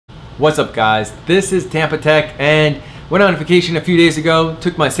What's up guys, this is Tampa Tech and went on vacation a few days ago,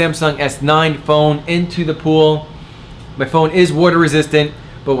 took my Samsung S9 phone into the pool. My phone is water resistant,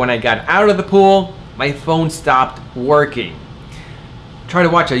 but when I got out of the pool, my phone stopped working. Tried to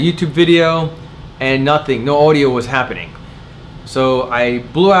watch a YouTube video and nothing, no audio was happening. So I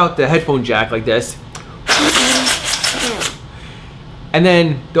blew out the headphone jack like this. And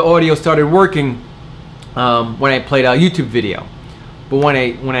then the audio started working when I played a YouTube video. But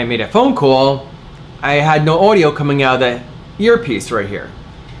when I made a phone call, I had no audio coming out of the earpiece right here.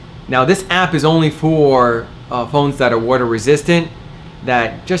 Now this app is only for phones that are water resistant,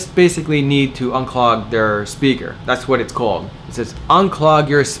 that just basically need to unclog their speaker. That's what it's called. It says unclog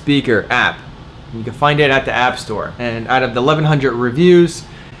your speaker app. You can find it at the App Store. And out of the 1100 reviews,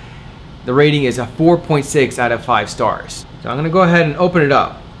 the rating is a 4.6 out of 5 stars. So I'm gonna go ahead and open it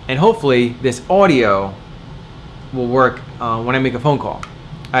up. And hopefully this audio will work when I make a phone call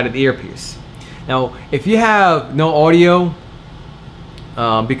out of the earpiece. Now, if you have no audio,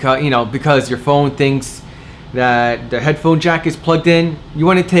 because your phone thinks that the headphone jack is plugged in, you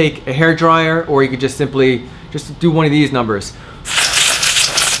want to take a hair dryer, or you could just simply do one of these numbers.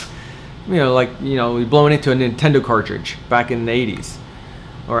 Like you're blowing into a Nintendo cartridge back in the 80s,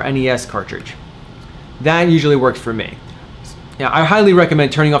 or NES cartridge. That usually works for me. Yeah, I highly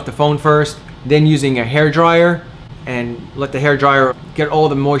recommend turning off the phone first, then using a hair dryer and let the hair dryer get all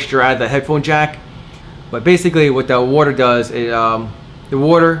the moisture out of the headphone jack. But basically what the water does is the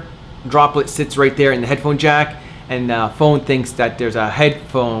water droplet sits right there in the headphone jack, and the phone thinks that there's a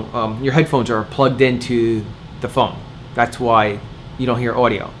headphone, your headphones are plugged into the phone. That's why you don't hear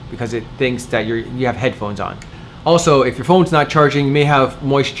audio, because it thinks that you have headphones on. Also, if your phone's not charging, you may have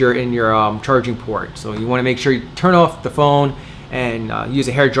moisture in your charging port. So you want to make sure you turn off the phone and use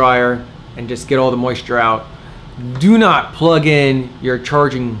a hair dryer and just get all the moisture out. Do not plug in your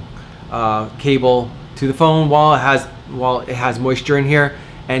charging cable to the phone while it has moisture in here,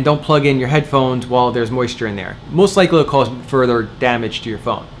 and don't plug in your headphones while there's moisture in there. Most likely it'll cause further damage to your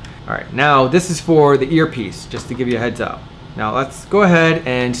phone. Alright, now this is for the earpiece, just to give you a heads up. Now let's go ahead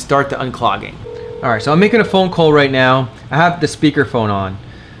and start the unclogging. Alright, so I'm making a phone call right now. I have the speakerphone on.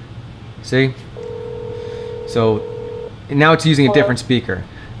 See? So now it's using a different speaker.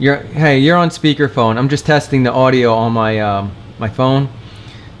 You're on speakerphone. I'm just testing the audio on my my phone.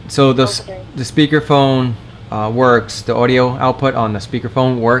 So the speakerphone works. The audio output on the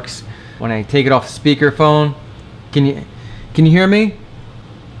speakerphone works. When I take it off the speakerphone, can you hear me?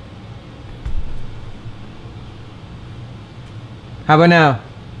 How about now?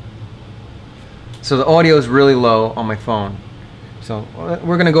 So the audio is really low on my phone. So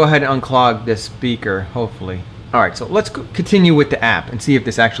we're gonna go ahead and unclog this speaker, hopefully. Alright, so let's continue with the app and see if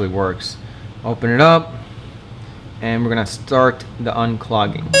this actually works. Open it up, and we're gonna start the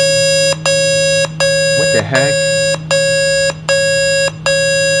unclogging. What the heck?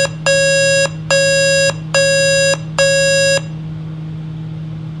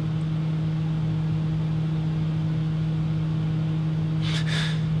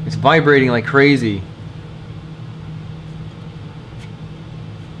 It's vibrating like crazy.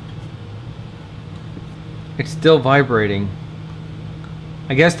 It's still vibrating.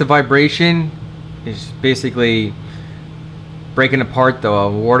 I guess the vibration is basically breaking apart the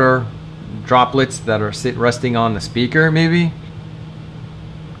water droplets that are resting on the speaker, maybe?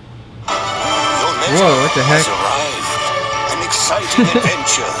 Whoa, what the heck? An exciting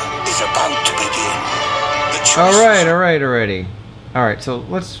adventure is about to begin. Alright. Alright, so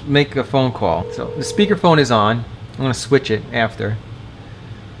let's make a phone call. So the speakerphone is on. I'm gonna switch it after.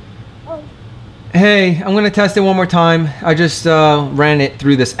 Hey, I'm gonna test it one more time. I just ran it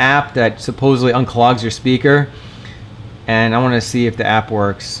through this app that supposedly unclogs your speaker, and I want to see if the app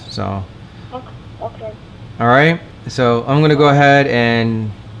works. So, okay. All right. So I'm gonna go ahead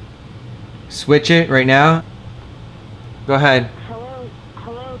and switch it right now. Go ahead.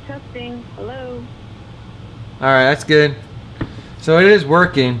 Hello, testing. Hello. All right, that's good. So it is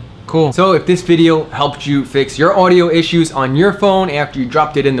working. Cool. So if this video helped you fix your audio issues on your phone after you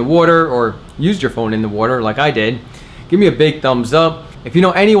dropped it in the water or used your phone in the water like I did, give me a big thumbs up. If you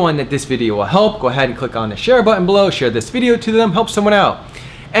know anyone that this video will help, go ahead and click on the share button below, share this video to them, help someone out.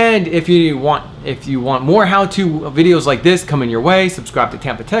 And if you want more how-to videos like this coming your way, subscribe to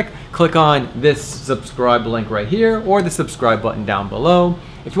Tampa Tech. Click on this subscribe link right here, or the subscribe button down below.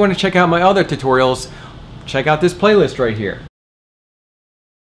 If you want to check out my other tutorials, check out this playlist right here.